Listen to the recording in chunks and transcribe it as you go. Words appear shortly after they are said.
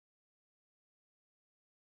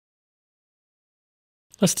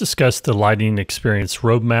Let's discuss the Lightning Experience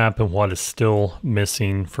roadmap and what is still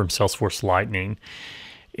missing from Salesforce Lightning.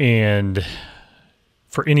 And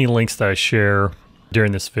for any links that I share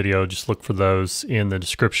during this video, just look for those in the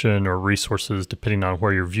description or resources depending on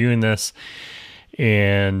where you're viewing this.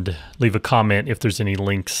 And leave a comment if there's any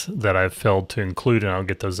links that I've failed to include, and I'll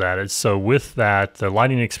get those added. So with that, the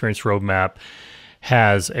Lightning Experience roadmap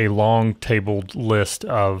has a long tabled list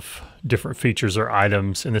of different features or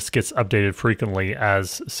items, and this gets updated frequently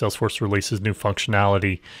as Salesforce releases new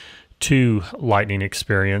functionality to Lightning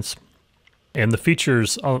Experience. And the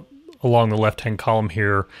features along the left-hand column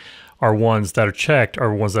here are ones that are checked,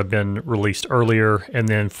 are ones that have been released earlier, and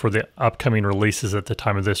then for the upcoming releases at the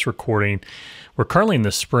time of this recording, we're currently in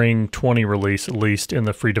the spring 20 release, at least in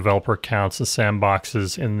the free developer accounts and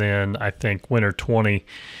sandboxes, and then I think winter 20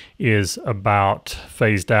 is about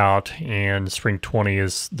phased out and spring 20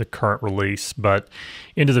 is the current release. But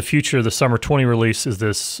into the future, the summer 20 release is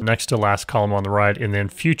this next to last column on the right, and then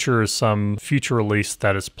future is some future release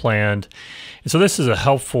that is planned. And so this is a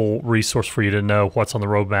helpful resource for you to know what's on the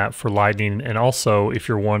roadmap for Lightning, and also if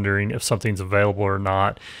you're wondering if something's available or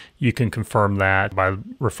not, you can confirm that by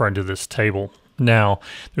referring to this table. Now,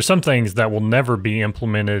 there's some things that will never be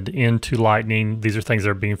implemented into Lightning. These are things that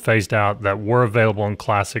are being phased out that were available in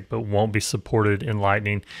Classic but won't be supported in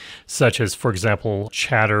Lightning, such as, for example,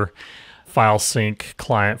 Chatter file sync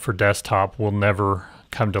client for desktop will never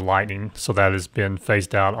come to Lightning. So that has been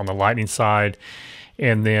phased out on the Lightning side.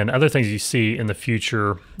 And then other things you see in the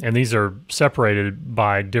future, and these are separated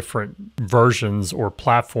by different versions or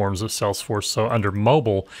platforms of Salesforce. So under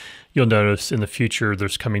mobile, you'll notice in the future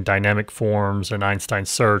there's coming dynamic forms and Einstein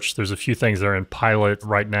search. There's a few things that are in pilot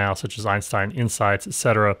right now, such as Einstein Insights,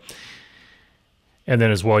 etc. And then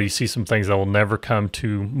as well, you see some things that will never come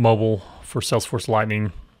to mobile for Salesforce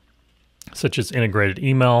Lightning, such as integrated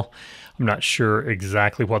email. I'm not sure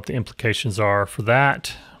exactly what the implications are for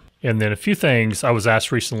that. And then a few things I was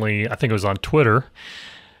asked recently, I think it was on Twitter,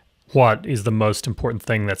 what is the most important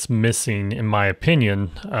thing that's missing, in my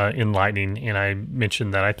opinion, in Lightning? And I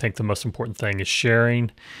mentioned that I think the most important thing is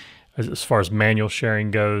sharing, as far as manual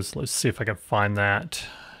sharing goes. Let's see if I can find that.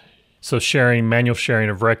 So sharing, manual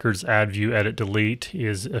sharing of records, add, view, edit, delete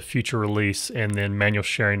is a future release, and then manual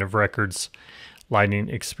sharing of records, Lightning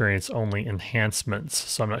Experience only enhancements.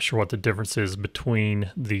 So I'm not sure what the difference is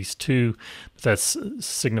between these two, but that's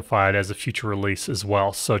signified as a future release as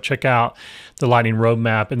well. So check out the Lightning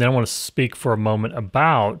roadmap. And then I want to speak for a moment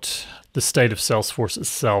about the state of Salesforce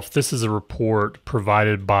itself. This is a report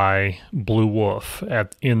provided by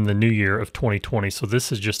Bluewolf in the new year of 2020. So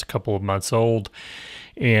this is just a couple of months old.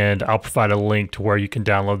 And I'll provide a link to where you can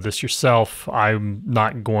download this yourself. I'm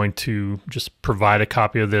not going to just provide a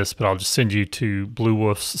copy of this, but I'll just send you to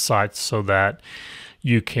Bluewolf's site so that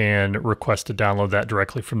you can request to download that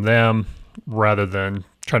directly from them rather than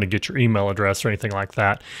trying to get your email address or anything like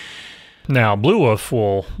that. Now, Bluewolf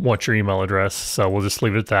will want your email address, so we'll just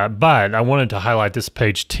leave it at that. But I wanted to highlight this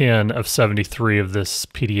page 10 of 73 of this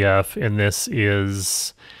PDF, and this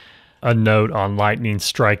is a note on Lightning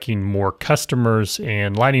striking more customers,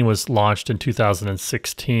 and Lightning was launched in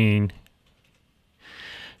 2016.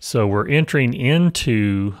 So we're entering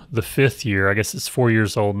into the 5th year. I guess it's 4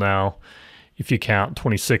 years old now, if you count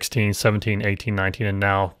 2016, 17, 18, 19, and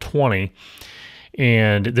now 20.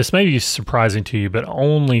 And this may be surprising to you, but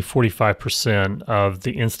only 45% of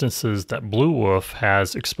the instances that Bluewolf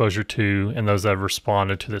has exposure to and those that have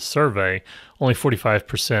responded to this survey, only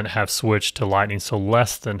 45% have switched to Lightning, so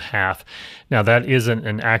less than half. Now, that isn't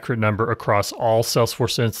an accurate number across all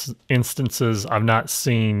Salesforce instances. I've not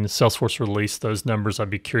seen Salesforce release those numbers.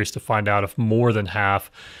 I'd be curious to find out if more than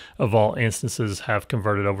half of all instances have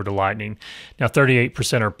converted over to Lightning. Now,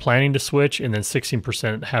 38% are planning to switch, and then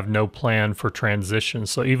 16% have no plan for transition.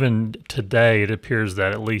 So even today, it appears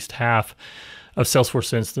that at least half of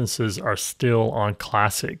Salesforce instances are still on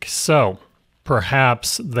Classic. So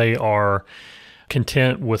perhaps they are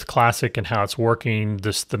content with Classic and how it's working,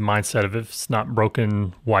 just the mindset of if it's not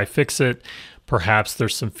broken, why fix it? Perhaps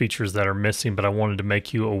there's some features that are missing, but I wanted to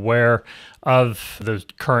make you aware of the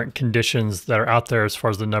current conditions that are out there as far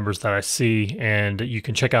as the numbers that I see. And you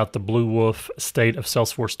can check out the Bluewolf State of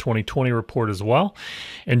Salesforce 2020 report as well.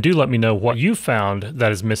 And do let me know what you found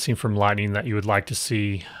that is missing from Lightning that you would like to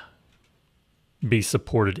see be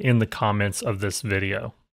supported in the comments of this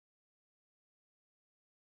video.